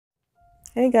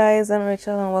Hey guys, I'm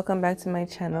Rachel and welcome back to my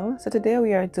channel. So today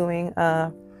we are doing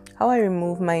how I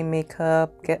remove my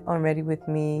makeup, get unready with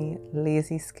me,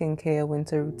 lazy skincare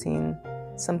winter routine,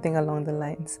 something along the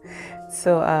lines.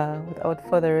 So without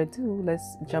further ado,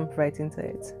 let's jump right into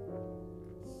it.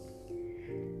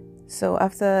 So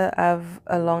after I've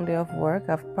a long day of work,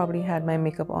 I've probably had my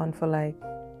makeup on for like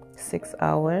 6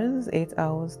 hours, 8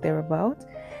 hours thereabout,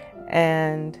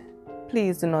 and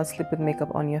please do not sleep with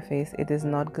makeup on your face. It is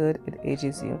not good. It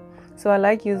ages you. So I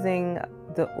like using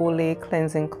the Olay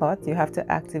cleansing cloth. You have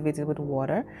to activate it with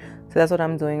water. So that's what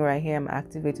I'm doing right here. I'm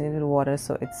activating it with water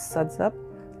so it suds up,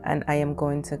 and I am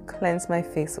going to cleanse my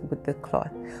face with the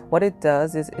cloth. What it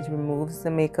does is it removes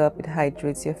the makeup, it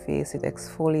hydrates your face, it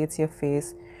exfoliates your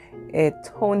face, it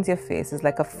tones your face. It's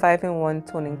like a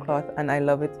 5-in-1 toning cloth, and I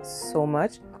love it so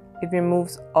much. It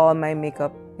removes all my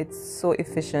makeup. It's so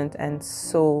efficient and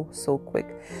so quick.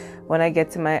 When I get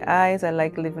to my eyes, I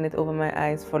like leaving it over my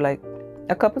eyes for like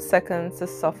a couple seconds to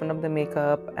soften up the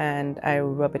makeup, and I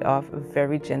rub it off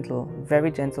very gentle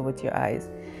with your eyes.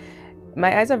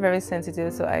 My eyes are very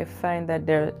sensitive, so I find that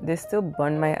they still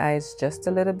burn my eyes just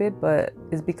a little bit, but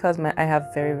it's because I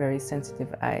have very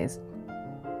sensitive eyes.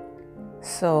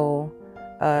 So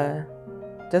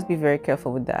just be very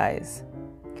careful with the eyes.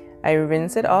 I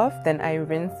rinse it off, then I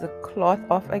rinse the cloth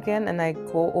off again, and I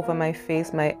go over my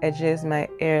face, my edges, my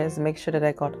ears, make sure that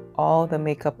I got all the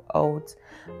makeup out,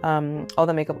 all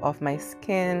the makeup off my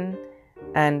skin,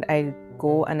 and I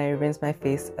go and I rinse my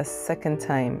face a second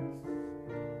time.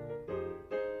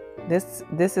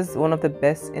 This is one of the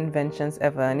best inventions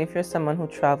ever, and if you're someone who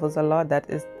travels a lot, that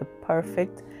is the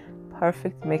perfect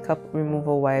makeup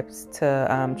removal wipes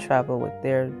to travel with.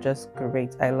 They're just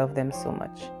great. I love them so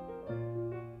much.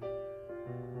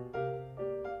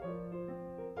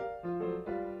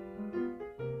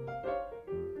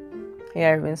 Here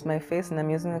I rinse my face, and I'm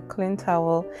using a clean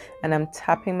towel, and I'm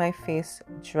tapping my face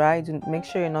dry. Make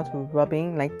sure you're not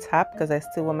rubbing, like tap, because I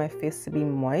still want my face to be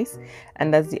moist.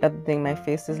 And that's the other thing, my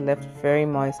face is left very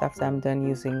moist after I'm done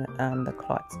using the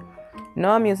cloth.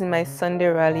 Now I'm using my Sunday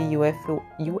Rally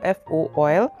UFO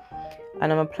oil,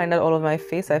 and I'm applying that all over my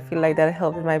face. I feel like that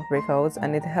helped with my breakouts,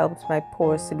 and it helped my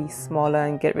pores to be smaller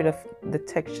and get rid of the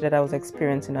texture that I was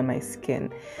experiencing on my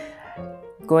skin.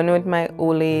 Going with my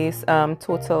Olay's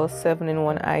Total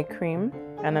 7-in-1 eye cream,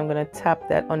 and I'm going to tap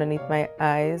that underneath my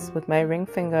eyes with my ring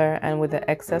finger, and with the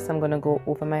excess I'm going to go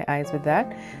over my eyes with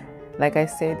that. Like I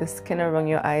say, the skin around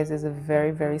your eyes is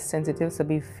very sensitive, so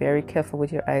be very careful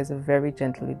with your eyes, very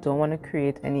gently. You don't want to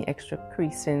create any extra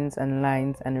creasings and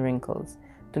lines and wrinkles.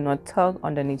 Do not tug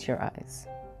underneath your eyes.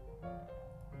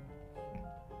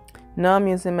 Now I'm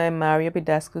using my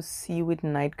bedascu seaweed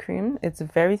night cream. It's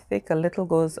very thick. A little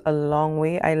goes a long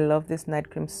way. I love this night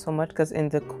cream so much because in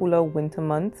the cooler winter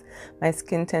months, my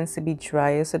skin tends to be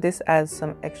drier. So this adds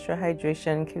some extra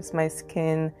hydration, keeps my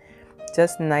skin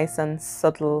just nice and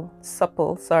supple,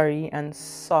 and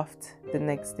soft the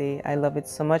next day. I love it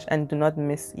so much. And do not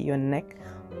miss your neck.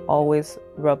 Always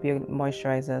rub your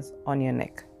moisturizers on your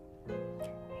neck.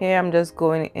 Here I'm just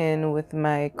going in with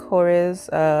my korres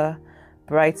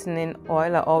brightening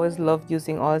oil. I always loved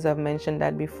using oils. I've mentioned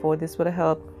that before. This would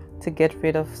help to get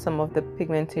rid of some of the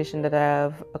pigmentation that I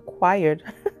have acquired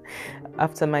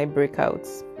after my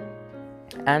breakouts.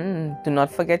 And do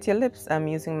not forget your lips. I'm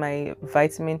using my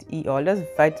vitamin E oil. Just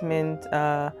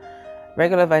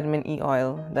regular vitamin E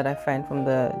oil that I find from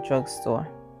the drugstore.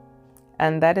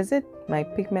 And that is it. My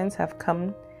pigments have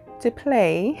come to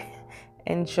play.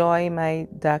 Enjoy my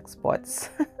dark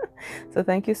spots. So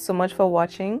thank you so much for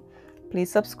watching. Please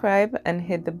subscribe and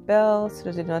hit the bell so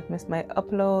that you do not miss my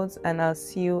uploads, and I'll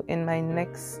see you in my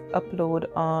next upload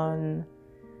on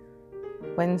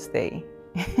Wednesday.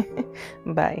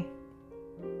 Bye.